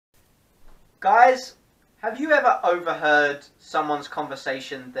Guys, have you ever overheard someone's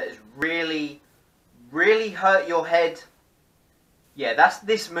conversation that has really hurt your head? Yeah, that's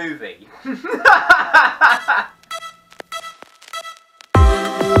this movie.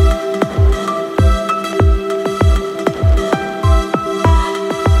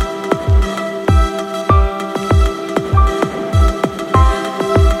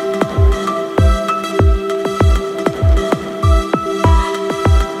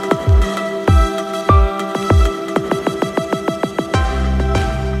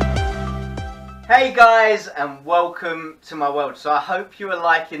 Hey guys, and welcome to my world. So I hope you are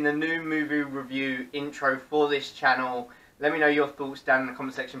liking the new movie review intro for this channel. Let me know your thoughts down in the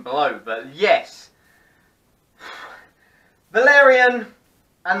comment section below. But yes, Valerian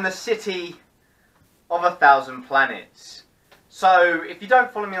and the City of 1,000 Planets. So if you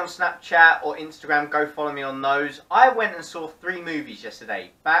don't follow me on Snapchat or Instagram, go follow me on those. I went and saw 3 movies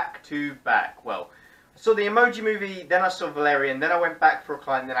yesterday, back to back. Well, I saw the Emoji Movie, then I saw Valerian, then I went back for a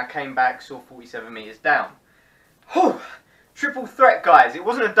client, then I came back, saw 47 Meters Down. Whew! Triple threat, guys. It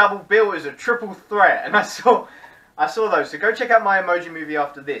wasn't a double bill, it was a triple threat. And I saw those. So go check out my Emoji Movie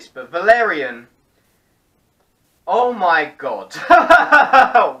after this. But Valerian, oh my god.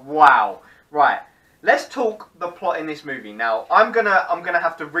 Wow. Right. Let's talk the plot in this movie. Now, I'm gonna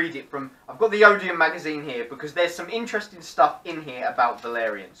have to read it from... I've got the Odeon magazine here because there's some interesting stuff in here about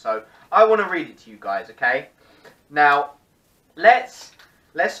Valerian. So, I want to read it to you guys, okay? Now, let's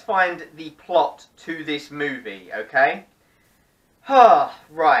find the plot to this movie, okay?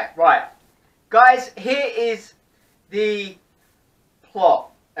 Right. Guys, here is the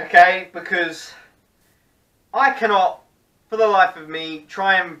plot, okay? Because I cannot, for the life of me,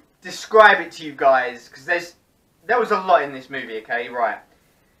 try and describe it to you guys, because there was a lot in this movie, okay? Right.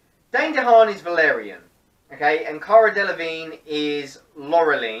 Dane DeHaan is Valerian, okay? And Cara Delevingne is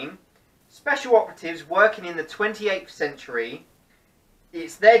Laureline. Special operatives working in the 28th century.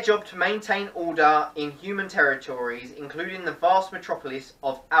 It's their job to maintain order in human territories, including the vast metropolis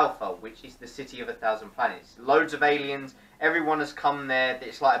of Alpha, which is the City of 1,000 Planets. Loads of aliens, everyone has come there.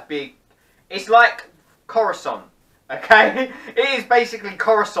 It's like it's like Coruscant. Okay, it is basically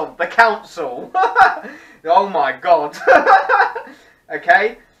Coruscant, the council. Oh my god.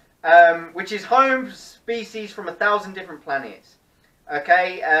 Okay, which is home species from 1,000 different planets.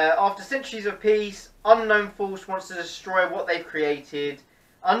 Okay, after centuries of peace, unknown force wants to destroy what they've created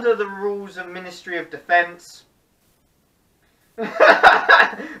under the rules of Ministry of Defense.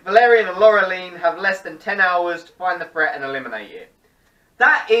 Valerian and Laureline have less than 10 hours to find the threat and eliminate it.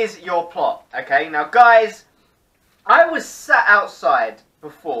 That is your plot. Okay, now guys, I was sat outside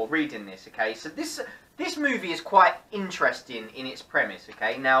before reading this, okay? So this movie is quite interesting in its premise,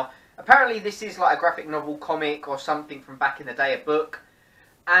 okay? Now, apparently this is like a graphic novel, comic, or something from back in the day, a book.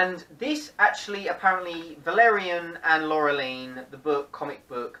 And this actually, apparently, Valerian and Laureline, the book, comic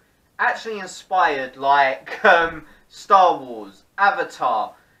book, actually inspired, like, Star Wars,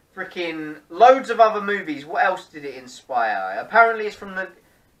 Avatar, freaking loads of other movies. What else did it inspire? Apparently it's from the...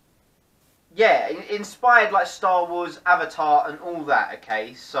 Yeah, inspired like Star Wars, Avatar and all that,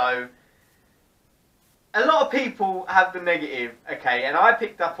 okay? So, a lot of people have the negative, okay? And I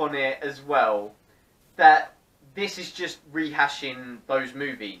picked up on it as well, that this is just rehashing those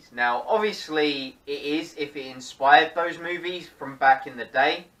movies. Now, obviously, it is if it inspired those movies from back in the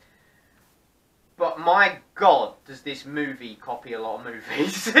day. But my god, does this movie copy a lot of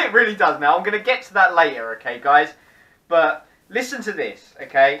movies. It really does. Now, I'm going to get to that later, okay, guys? But, listen to this,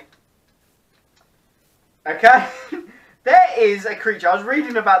 okay? Okay, there is a creature. I was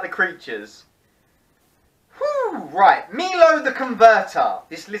reading about the creatures. Whew, right, Milo the Converter,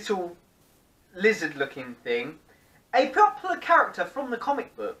 this little lizard-looking thing. A popular character from the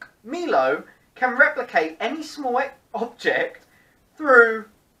comic book, Milo can replicate any small object through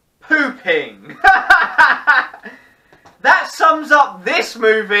pooping. That sums up this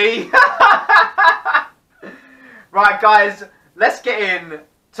movie. Right, guys, let's get in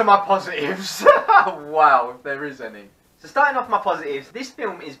to my positives. Wow, if there is any. So starting off my positives, this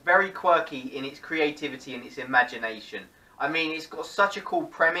film is very quirky in its creativity and its imagination. I mean, it's got such a cool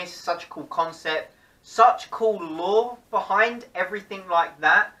premise, such a cool concept, such cool lore behind everything like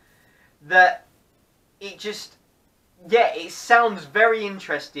that, that it just, yeah, it sounds very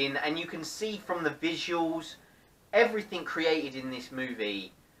interesting, and you can see from the visuals, everything created in this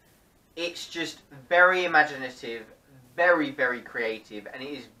movie, it's just very imaginative, very creative, and it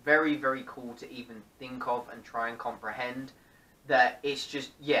is very cool to even think of and try and comprehend. That it's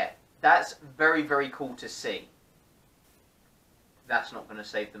just, yeah, that's very cool to see. That's not going to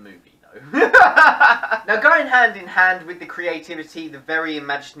save the movie though. Now, going hand in hand with the creativity, the very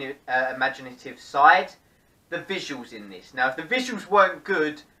imaginative side, the visuals in this. Now, if the visuals weren't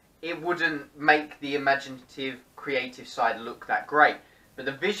good, it wouldn't make the imaginative, creative side look that great. But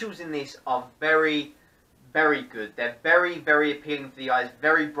the visuals in this are very, very good. They're very, very appealing to the eyes,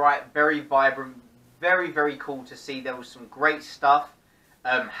 very bright, very vibrant, very, very cool to see. There was some great stuff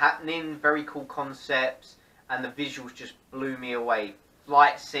happening, very cool concepts, and the visuals just blew me away.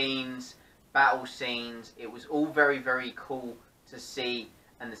 Flight scenes, battle scenes, it was all very, very cool to see,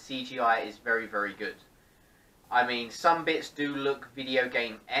 and the CGI is very, very good. I mean, some bits do look video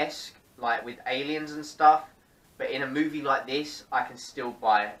game-esque, like with aliens and stuff, but in a movie like this, I can still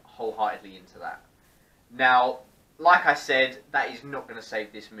buy wholeheartedly into that. Now, like I said, that is not going to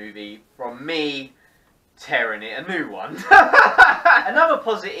save this movie from me tearing it a new one. Another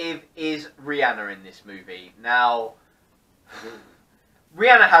positive is Rihanna in this movie. Now,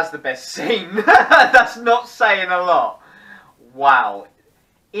 Rihanna has the best scene. That's not saying a lot. Wow.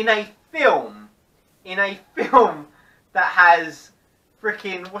 In a film that has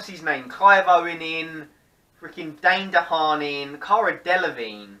freaking, what's his name, Clive Owen in, freaking Dane DeHaan in, Cara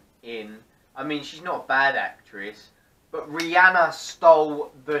Delevingne in. I mean, she's not a bad actress, but Rihanna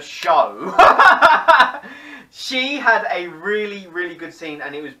stole the show. She had a really, really good scene,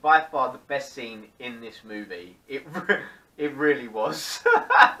 and it was by far the best scene in this movie. It really was.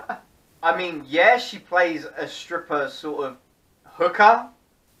 I mean, yeah, she plays a stripper sort of hooker,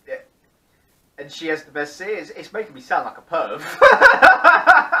 and she has the best scene. It's making me sound like a perv.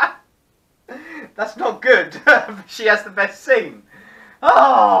 That's not good. She has the best scene.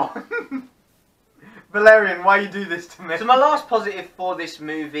 Oh! Valerian, why you do this to me? So my last positive for this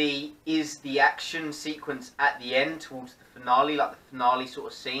movie is the action sequence at the end, towards the finale, like the finale sort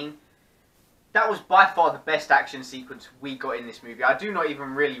of scene. That was by far the best action sequence we got in this movie. I do not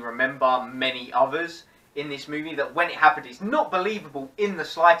even really remember many others in this movie that when it happened, it's not believable in the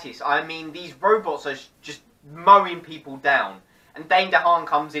slightest. I mean, these robots are just mowing people down. And Dane DeHaan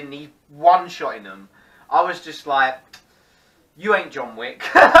comes in and he's one-shotting them. I was just like, you ain't John Wick.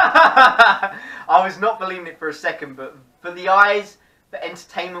 I was not believing it for a second, but for the eyes, for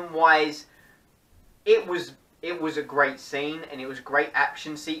entertainment-wise, it was a great scene, and it was a great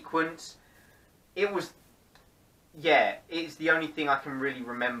action sequence. It was, yeah, it's the only thing I can really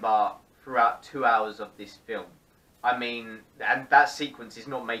remember throughout 2 hours of this film. I mean, and that sequence is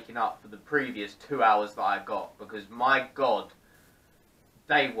not making up for the previous 2 hours that I got, because my God,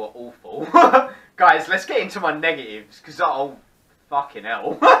 they were awful. Guys, let's get into my negatives, because, oh, fucking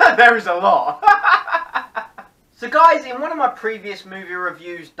hell, there is a lot. So guys, in one of my previous movie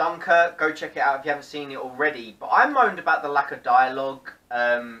reviews, Dunkirk, go check it out if you haven't seen it already, but I moaned about the lack of dialogue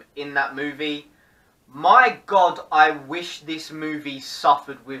in that movie. My God, I wish this movie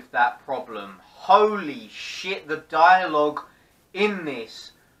suffered with that problem. Holy shit, the dialogue in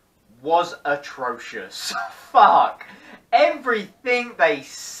this was atrocious. Fuck. Everything they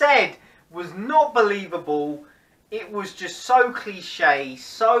said was not believable. It was just so cliche,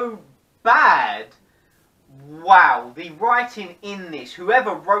 so bad. Wow, the writing in this,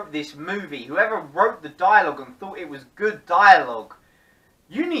 whoever wrote this movie, whoever wrote the dialogue and thought it was good dialogue,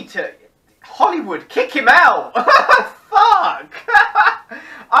 you need to... Hollywood, kick him out! Fuck!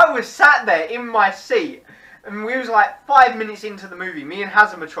 I was sat there in my seat, and we was like 5 minutes into the movie. Me and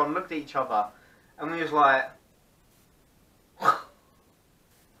Hazzahmatron looked at each other, and we was like...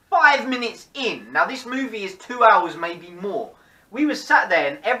 5 minutes in. Now this movie is 2 hours, maybe more. We was sat there,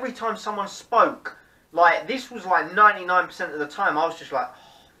 and every time someone spoke, like, this was like 99% of the time, I was just like,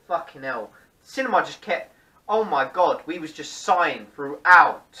 oh, fucking hell. Cinema just kept... Oh my God, we was just sighing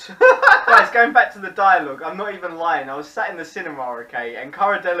throughout. Guys, going back to the dialogue, I'm not even lying. I was sat in the cinema, okay, and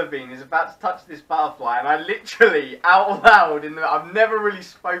Cara Delevingne is about to touch this butterfly, and I literally, out loud, I've never really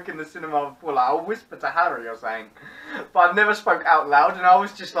spoken in the cinema before. Like, I'll whisper to Harry or something, but I've never spoke out loud, and I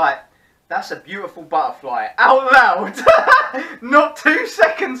was just like, that's a beautiful butterfly. Out loud. Not 2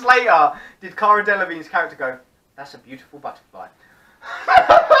 seconds later did Cara Delevingne's character go, that's a beautiful butterfly.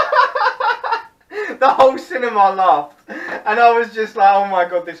 The whole cinema laughed, and I was just like, oh my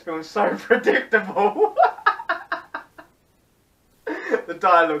God, this film's so predictable. The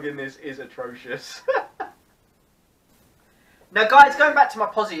dialogue in this is atrocious. Now guys, going back to my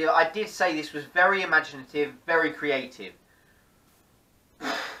positive, I did say this was very imaginative, very creative.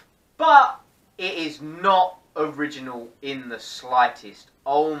 But it is not original in the slightest.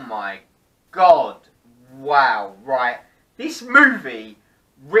 Oh my God. Wow, right. This movie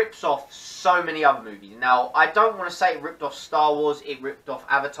rips off so many other movies. Now, I don't want to say it ripped off Star Wars, it ripped off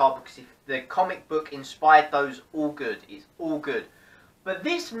Avatar, because if the comic book inspired those, all good. It's all good. But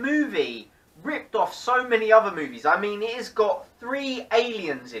this movie ripped off so many other movies. I mean, it has got 3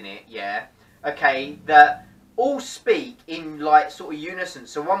 aliens in it, yeah, okay, that all speak in, like, sort of unison.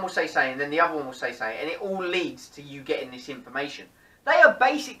 So one will say something, and then the other one will say something, and it all leads to you getting this information. They are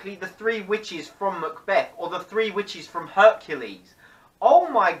basically the 3 witches from Macbeth, or the 3 witches from Hercules. Oh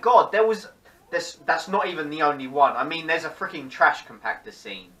my god, that's not even the only one. I mean, there's a freaking trash compactor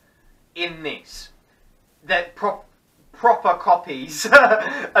scene in this that proper copies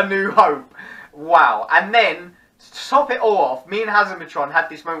A New Hope. Wow. And then, to top it all off, me and Hazzahmatron had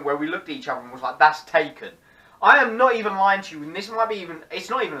this moment where we looked at each other and was like, that's Taken. I am not even lying to you, and this might be even,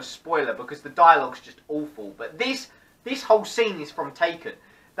 it's not even a spoiler because the dialogue's just awful, but this whole scene is from Taken.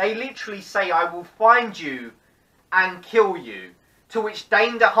 They literally say, I will find you and kill you, to which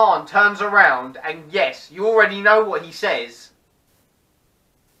Dane DeHaan turns around, and yes, you already know what he says.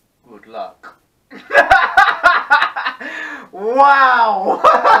 Good luck. Wow!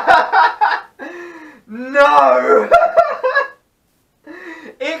 No!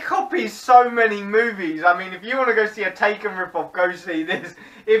 It copies so many movies. I mean, if you want to go see a Taken ripoff, go see this.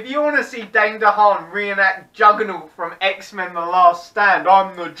 If you want to see Dane DeHaan reenact Juggernaut from X-Men The Last Stand,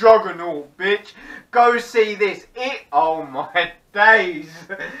 I'm the Juggernaut, bitch, go see this. Oh my days.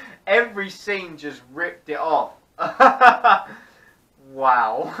 Every scene just ripped it off.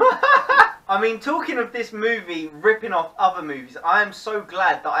 Wow. I mean, talking of this movie ripping off other movies, I am so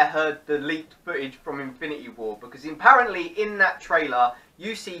glad that I heard the leaked footage from Infinity War, because apparently in that trailer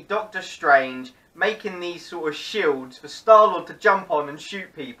you see Doctor Strange making these sort of shields for Star-Lord to jump on and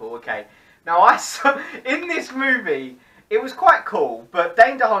shoot people, okay? Now, I saw, in this movie, it was quite cool, but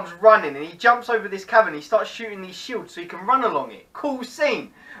Dane DeHaan's running and he jumps over this cavern, he starts shooting these shields so he can run along it. Cool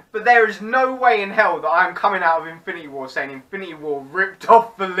scene. But there is no way in hell that I'm coming out of Infinity War saying Infinity War ripped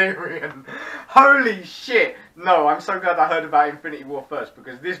off Valerian. Holy shit. No, I'm so glad I heard about Infinity War first,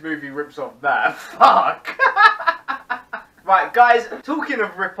 because this movie rips off that. Fuck. Right, guys, talking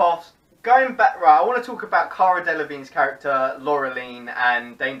of rip-offs, going back, right, I want to talk about Cara Delevingne's character, Laureline,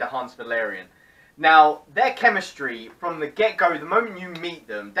 and Dane DeHaan's Valerian. Now, their chemistry, from the get-go, the moment you meet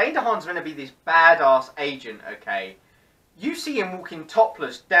them, Dane DeHaan's going to be this badass agent, okay? You see him walking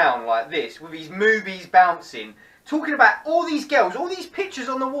topless down like this, with his movies bouncing, talking about all these girls, all these pictures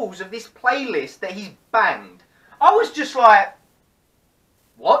on the walls of this playlist that he's banged. I was just like,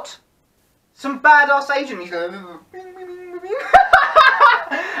 what? Some badass agent, he's going, bing, bing, bing, bing.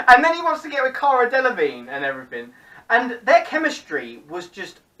 And then he wants to get with Cara Delevingne and everything. And their chemistry was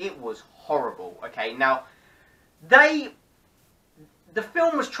just, it was horrible, okay? Now, the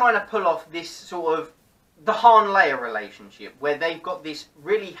film was trying to pull off this sort of, the Han-Leia relationship, where they've got this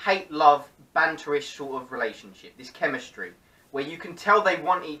really hate-love, banterish sort of relationship, this chemistry, where you can tell they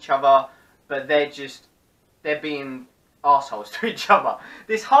want each other, but they're being assholes to each other.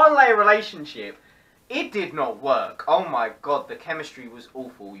 This Han-Leia relationship, it did not work. Oh my god, the chemistry was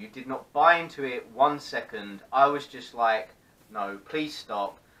awful. You did not buy into it 1 second. I was just like, no, please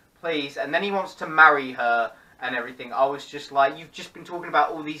stop, please. And then he wants to marry her and everything. I was just like, you've just been talking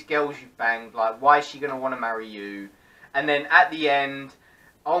about all these girls you've banged, like, why is she going to want to marry you? And then at the end,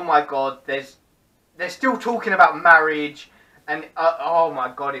 oh my god, they're still talking about marriage, and oh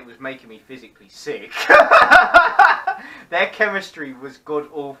my god, it was making me physically sick. Their chemistry was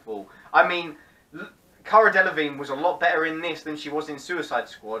god-awful. I mean, Cara Delevingne was a lot better in this than she was in Suicide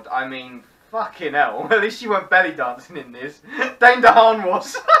Squad. I mean, fucking hell. At least she weren't belly dancing in this. Dane DeHaan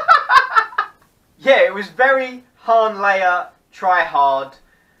was. Yeah, it was very Han-Leia, try hard,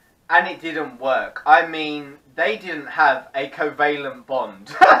 and it didn't work. I mean, they didn't have a covalent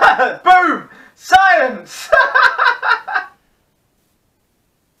bond. Boom! Science!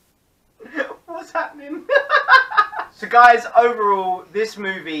 What's happening? So guys, overall, this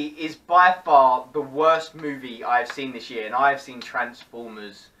movie is by far the worst movie I've seen this year, and I have seen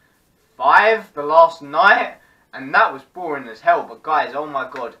Transformers 5 the last night. And that was boring as hell. But guys, oh my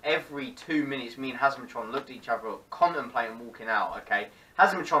god, every 2 minutes me and Hazzahmatron looked at each other, contemplating walking out, okay?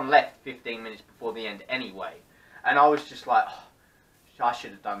 Hazzahmatron left 15 minutes before the end anyway. And I was just like, oh, I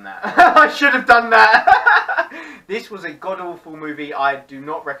should have done that. I should have done that. This was a god-awful movie. I do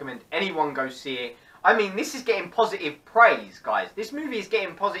not recommend anyone go see it. I mean, this is getting positive praise, guys. This movie is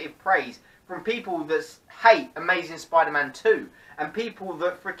getting positive praise from people that hate Amazing Spider-Man 2. And people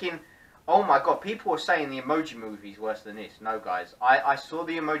that freaking... Oh my god, people are saying the Emoji Movie is worse than this. No, guys. I saw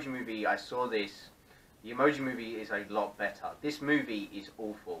the Emoji Movie. I saw this. The Emoji Movie is a lot better. This movie is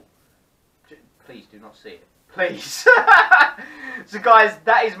awful. Please do not see it. Please. So, guys,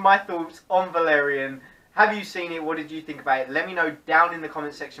 that is my thoughts on Valerian. Have you seen it? What did you think about it? Let me know down in the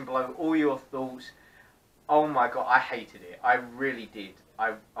comment section below all your thoughts. Oh my god, I hated it. I really did.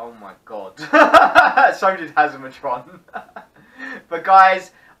 Oh my god. So did Hazzahmatron. But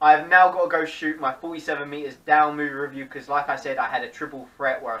guys, I've now got to go shoot my 47 meters down movie review because, like I said, I had a triple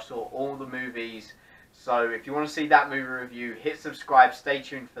threat where I saw all the movies. So if you want to see that movie review, hit subscribe. Stay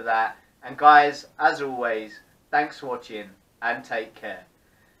tuned for that. And guys, as always, thanks for watching and take care.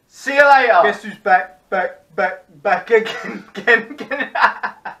 See you later. Guess who's back again.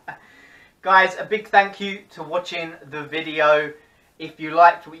 Guys, a big thank you to watching the video. If you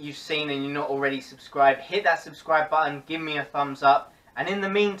liked what you've seen and you're not already subscribed, hit that subscribe button, give me a thumbs up. And in the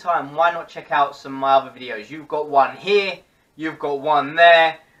meantime, why not check out some of my other videos? You've got one here, you've got one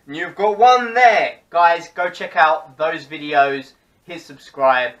there, and you've got one there. Guys, go check out those videos, hit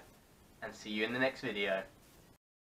subscribe, and see you in the next video.